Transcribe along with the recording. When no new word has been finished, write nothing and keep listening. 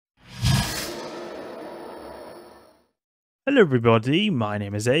Hello everybody, my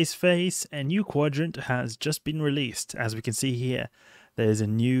name is Aceface, and new Quadrant has just been released. As we can see here, there's a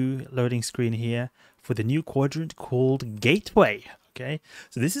new loading screen here for the new Quadrant called Gateway. Okay,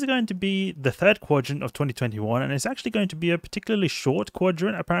 so this is going to be the third Quadrant of 2021, and it's actually going to be a particularly short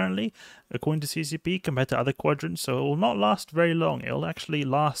Quadrant, apparently, according to CCP, compared to other Quadrants, so it will not last very long. It'll actually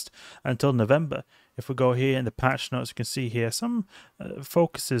last until November. If we go here in the patch notes, you can see here some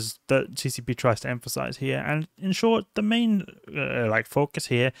focuses that CCP tries to emphasize here. And in short, the main focus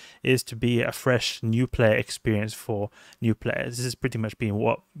here is to be a fresh new player experience for new players. This is pretty much being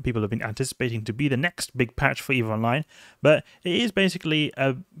what people have been anticipating to be the next big patch for EVE Online. But it is basically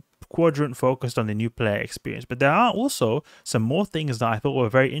a Quadrant focused on the new player experience, but there are also some more things that I thought were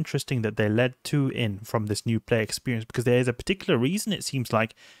very interesting that they led to in from this new player experience, because there is a particular reason it seems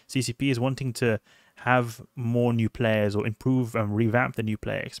like CCP is wanting to have more new players or improve and revamp the new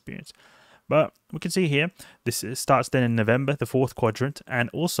player experience. But we can see here, this starts then in November, the fourth Quadrant, and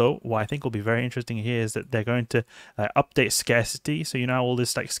also what I think will be very interesting here is that they're going to update scarcity. So you know all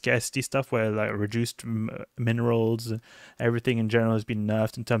this like scarcity stuff where like reduced minerals, everything in general has been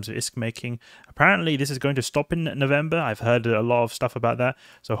nerfed in terms of ISK making. Apparently this is going to stop in November. I've heard a lot of stuff about that,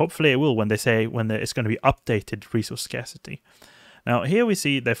 so hopefully it will when they say it's going to be updated resource scarcity. Now here we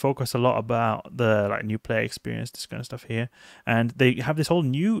see they focus a lot about the new player experience, this kind of stuff here, and they have this whole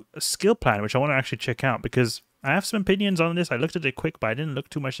new skill plan which I want to actually check out because I have some opinions on this. I looked at it quick, but I didn't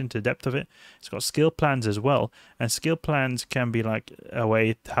look too much into the depth of it. It's got skill plans as well, and skill plans can be like a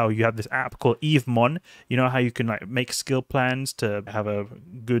way how you have this app called EveMon. You know how you can like make skill plans to have a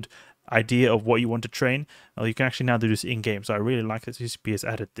good idea of what you want to train. Well, you can actually now do this in game, so I really like that CCP has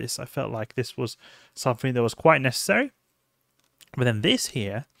added this. I felt like this was something that was quite necessary. But then this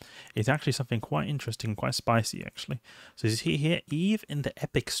here is actually something quite interesting, quite spicy actually. So you see here, Eve in the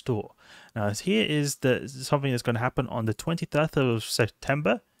Epic Store. Now here is something that's going to happen on the 23rd of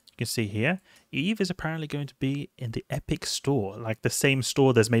September. You can see here, Eve is apparently going to be in the Epic Store, like the same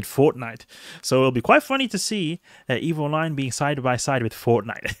store that's made Fortnite. So it'll be quite funny to see EVE Online being side by side with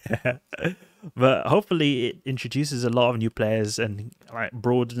Fortnite. But hopefully it introduces a lot of new players and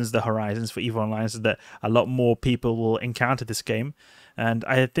broadens the horizons for EVE Online so that a lot more people will encounter this game. And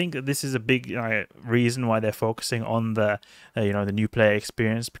I think that this is a big reason why they're focusing on the the new player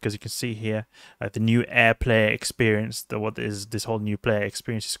experience, because you can see here the new air player experience, what is this whole new player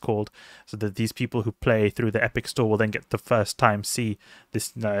experience is called, so that these people who play through the Epic Store will then get the first time see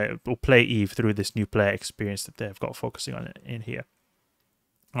this or play EVE through this new player experience that they've got focusing on in here.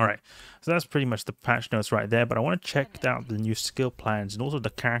 Alright, so that's pretty much the patch notes right there, but I want to check out the new skill plans and also the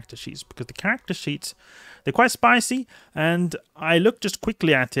character sheets, because the character sheets, they're quite spicy, and I looked just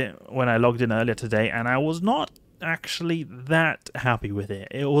quickly at it when I logged in earlier today, and I was not actually that happy with it.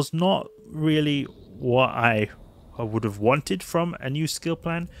 It was not really what I would have wanted from a new skill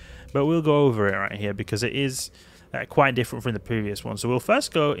plan, but we'll go over it right here because it is quite different from the previous one. So we'll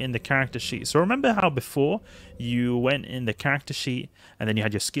first go in the character sheet. So remember how before you went in the character sheet and then you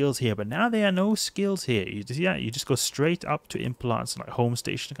had your skills here, but now there are no skills here. You just go straight up to implants, like home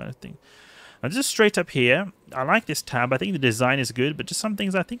station kind of thing. Now just straight up here, I like this tab. I think the design is good, but just some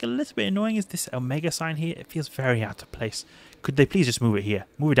things I think a little bit annoying is this Omega sign here. It feels very out of place. Could they please just move it here?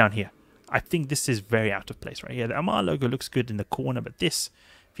 Move it down here. I think this is very out of place right here. The Amar logo looks good in the corner, but this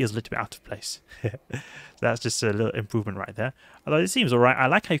feels a little bit out of place. So that's just a little improvement right there. Although it seems alright. I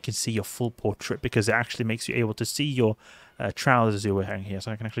like how you can see your full portrait because it actually makes you able to see your trousers you're wearing here. So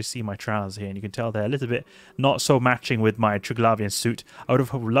I can actually see my trousers here, and you can tell they're a little bit not so matching with my Triglavian suit. I would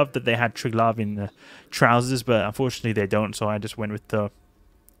have loved that they had Triglavian trousers, but unfortunately they don't, so I just went with the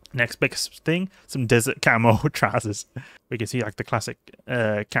next biggest thing, some desert camo trousers. We can see like the classic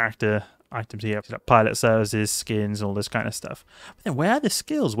character items here, like pilot services, skins, all this kind of stuff. But then where are the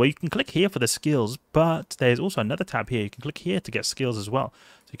skills? Well, you can click here for the skills, but there's also another tab here. You can click here to get skills as well.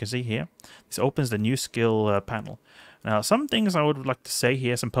 So you can see here, this opens the new skill panel. Now, some things I would like to say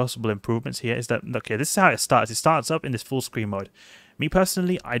here, some possible improvements here, is that, okay, this is how it starts. It starts up in this full screen mode. Me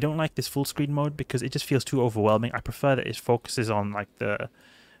personally, I don't like this full screen mode because it just feels too overwhelming. I prefer that it focuses on like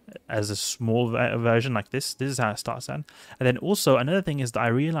as a small version like this. This is how it starts out. And then also another thing is that I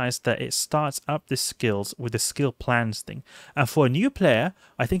realized that it starts up the skills with the skill plans thing. And for a new player,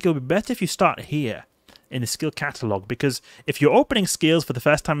 I think it would be better if you start here in the skill catalog, because if you're opening skills for the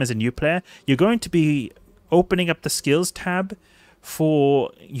first time as a new player, you're going to be opening up the skills tab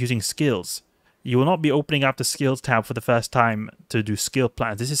for using skills. you will not be opening up the skills tab for the first time to do skill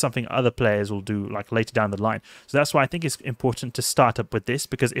plans. This is something other players will do like later down the line. So that's why I think it's important to start up with this,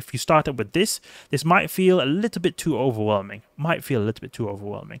 because if you start up with this might feel a little bit too overwhelming.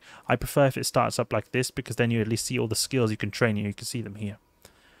 I prefer if it starts up like this, because then you at least see all the skills you can train and you can see them here.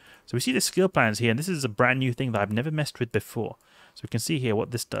 So we see the skill plans here, and this is a brand new thing that I've never messed with before. So we can see here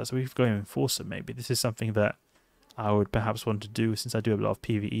what this does. We've got Enforcer maybe. This is something that I would perhaps want to do since I do a lot of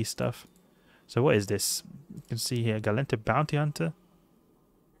PvE stuff. So what is this? You can see here, Galenta Bounty Hunter.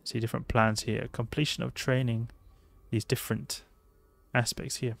 See different plans here. Completion of training. These different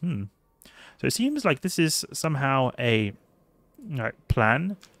aspects here. So it seems like this is somehow a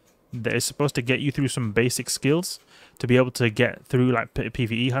plan that is supposed to get you through some basic skills to be able to get through like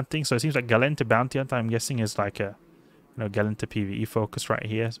PvE hunting. So it seems like Galenta Bounty Hunter, I'm guessing, is like a Galenta PvE focus right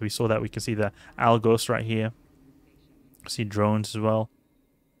here. So we saw that. We can see the Algos right here. See drones as well.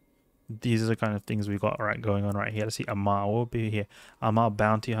 These are the kind of things we got going on right here. Let's see Amar. What will be here? Amar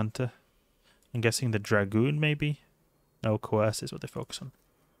Bounty Hunter. I'm guessing the Dragoon maybe. No, Coerce is what they focus on.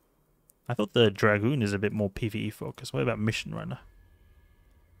 I thought the Dragoon is a bit more PvE focused. What about Mission Runner?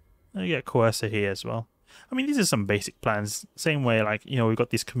 You get Coercer here as well. I mean, these are some basic plans. Same way, like, we've got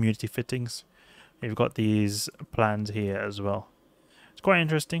these community fittings. We've got these plans here as well. It's quite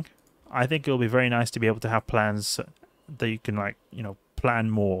interesting. I think it'll be very nice to be able to have plans that you can, like,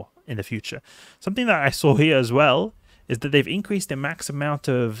 plan more in the future. Something that I saw here as well is that they've increased the max amount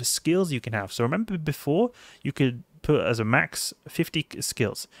of skills you can have. So remember before you could put as a max 50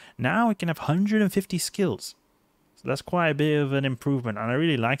 skills. Now we can have 150 skills. So that's quite a bit of an improvement, and I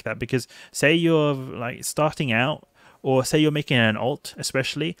really like that, because say you're like starting out, or say you're making an alt,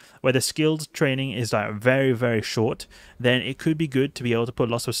 especially where the skills training is like very, very short, then it could be good to be able to put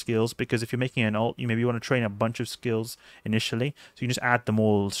lots of skills, because if you're making an alt, you maybe want to train a bunch of skills initially, so you just add them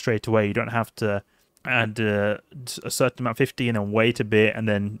all straight away. You don't have to add a certain amount, 50, and then wait a bit and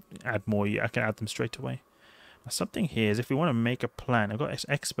then add more. I can add them straight away. Now, something here is if we want to make a plan, I've got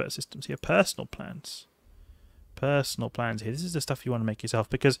expert systems here, personal plans. Personal plans here. This is the stuff you want to make yourself,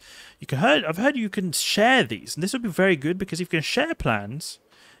 because I've heard you can share these, and this would be very good, because if you can share plans,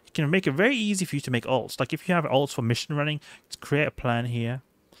 it can make it very easy for you to make alts. Like if you have alts for mission running, let's create a plan here.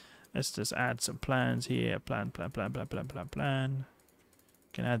 Let's just add some plans here. Plan.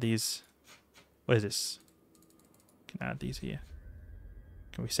 Can add these. What is this? Can add these here.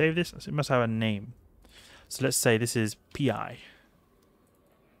 Can we save this? It must have a name. So let's say this is PI.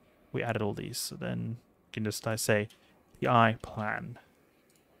 We added all these, so then can just say PI plan.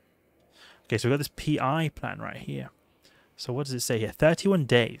 Okay, so we've got this PI plan right here. So what does it say here? 31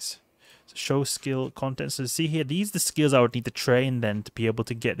 days. So show skill content. So see here, these are the skills I would need to train then to be able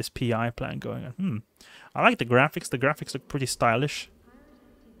to get this PI plan going on. I like the graphics. The graphics look pretty stylish.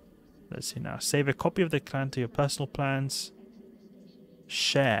 Let's see now. Save a copy of the plan to your personal plans.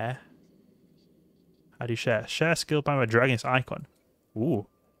 Share. How do you share? Share skill plan by dragging this icon. Ooh.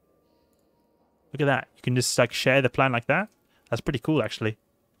 Look at that. You can just like share the plan like that. That's pretty cool, actually.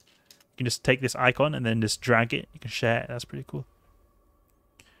 You can just take this icon and then just drag it. You can share it. That's pretty cool.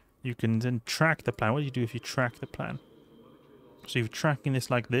 You can then track the plan. What do you do if you track the plan? So you're tracking this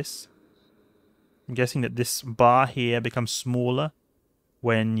like this. I'm guessing that this bar here becomes smaller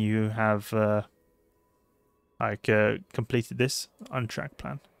when you have completed this untracked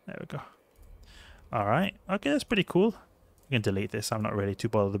plan. There we go. All right. Okay, that's pretty cool. We can delete this. I'm not really too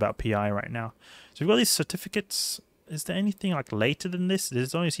bothered about PI right now. So we've got these certificates. Is there anything like later than this? There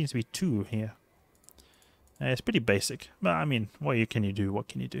only seems to be 2 here. It's pretty basic. But I mean, what can you do? What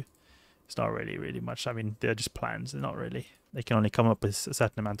can you do? It's not really much. I mean, they're just plans. They're not really. They can only come up with a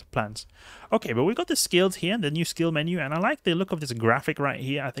certain amount of plans. Okay, but we've got the skills here, the new skill menu, and I like the look of this graphic right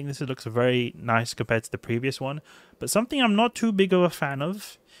here. I think this looks very nice compared to the previous one. But something I'm not too big of a fan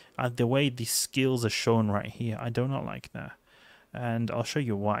of, the way the skills are shown right here. I do not like that. And I'll show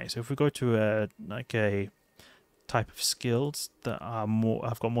you why. So if we go to a type of skills that are more,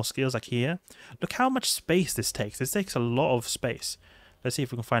 I've got more skills like here. Look how much space this takes. This takes a lot of space. Let's see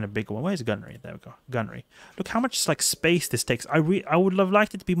if we can find a bigger one. Where's gunnery? There we go. Gunnery. Look how much like space this takes. I would have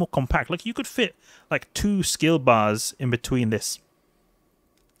liked it to be more compact. Like you could fit like 2 skill bars in between this.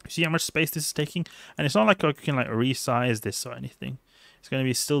 See how much space this is taking? And it's not like I can like resize this or anything. It's going to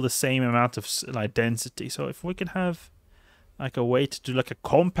be still the same amount of like density. So if we could have like a way to do like a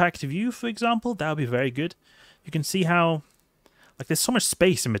compact view, for example, that would be very good. You can see how like there's so much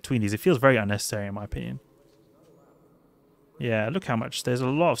space in between these. It feels very unnecessary in my opinion. Yeah, look how much. There's a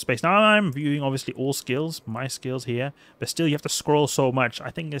lot of space. Now I'm viewing obviously all skills, my skills here, but still you have to scroll so much. I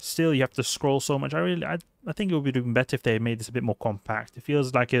think it's still you have to scroll so much. I think it would be doing better if they made this a bit more compact. It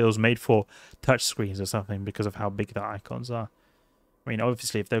feels like it was made for touch screens or something because of how big the icons are. I mean,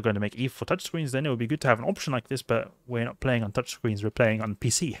 obviously, if they're going to make Eve for touchscreens, then it would be good to have an option like this, but we're not playing on touchscreens, we're playing on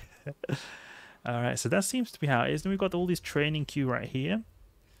PC. Alright, so that seems to be how it is. Then we've got all these training queue right here.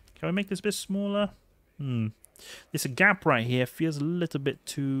 Can we make this a bit smaller? This gap right here feels a little bit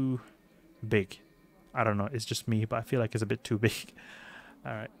too big. I don't know, it's just me, but I feel like it's a bit too big.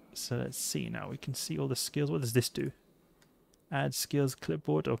 Alright, so let's see now. We can see all the skills. What does this do? Add skills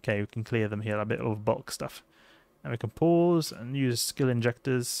clipboard. Okay, we can clear them here, a bit of bulk stuff. And we can pause and use skill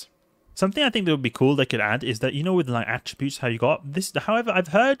injectors. Something I think that would be cool they could add is that, you know, with like attributes, how you got this. However, I've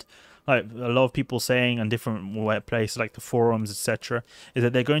heard like a lot of people saying on different places like the forums, etc., is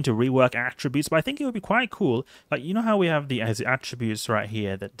that they're going to rework attributes. But I think it would be quite cool. Like, you know how we have the attributes right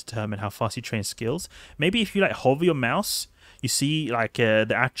here that determine how fast you train skills. Maybe if you like hover your mouse, you see like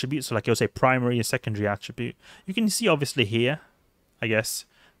the attributes. So like it'll say primary and secondary attribute. You can see obviously here, I guess.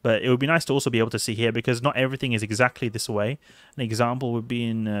 But it would be nice to also be able to see here because not everything is exactly this way. An example would be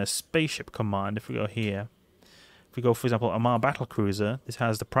in spaceship command. If we go here, if we go, for example, Amar Battlecruiser, this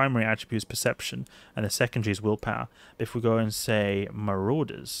has the primary attributes perception and the secondary is willpower. But if we go and say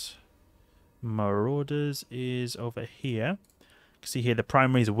Marauders, Marauders is over here. You can see here the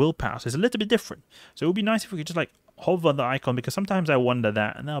primary is willpower, so it's a little bit different. So it would be nice if we could just like hover the icon because sometimes I wonder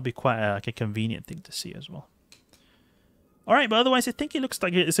that, and that would be quite like a convenient thing to see as well. Alright, but otherwise I think it looks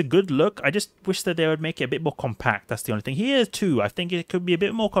like it's a good look. I just wish that they would make it a bit more compact. That's the only thing. Here too, I think it could be a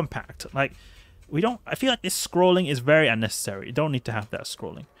bit more compact. Like, I feel like this scrolling is very unnecessary. You don't need to have that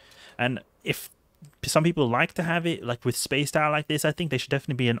scrolling. And if some people like to have it like with spaced out like this, I think there should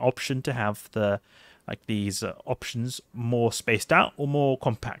definitely be an option to have the like these options more spaced out or more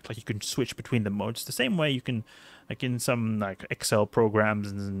compact. Like you can switch between the modes the same way you can like in some like Excel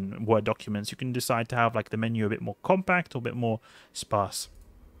programs and Word documents, you can decide to have like the menu a bit more compact or a bit more sparse.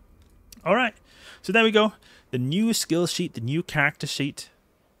 All right, so there we go. The new skill sheet, the new character sheet,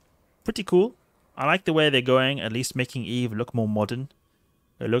 pretty cool. I like the way they're going, at least making Eve look more modern.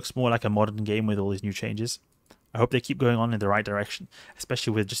 It looks more like a modern game with all these new changes. I hope they keep going on in the right direction,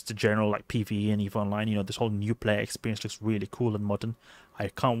 especially with just the general like PvE and EVE Online. You know, this whole new player experience looks really cool and modern. I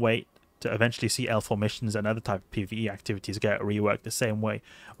can't wait to eventually see L4 missions and other type of PvE activities get reworked the same way.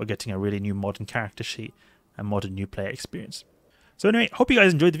 We're getting a really new modern character sheet and modern new player experience. So anyway, hope you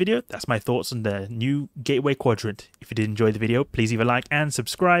guys enjoyed the video. That's my thoughts on the new Gateway Quadrant. If you did enjoy the video, please leave a like and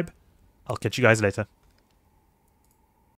subscribe. I'll catch you guys later.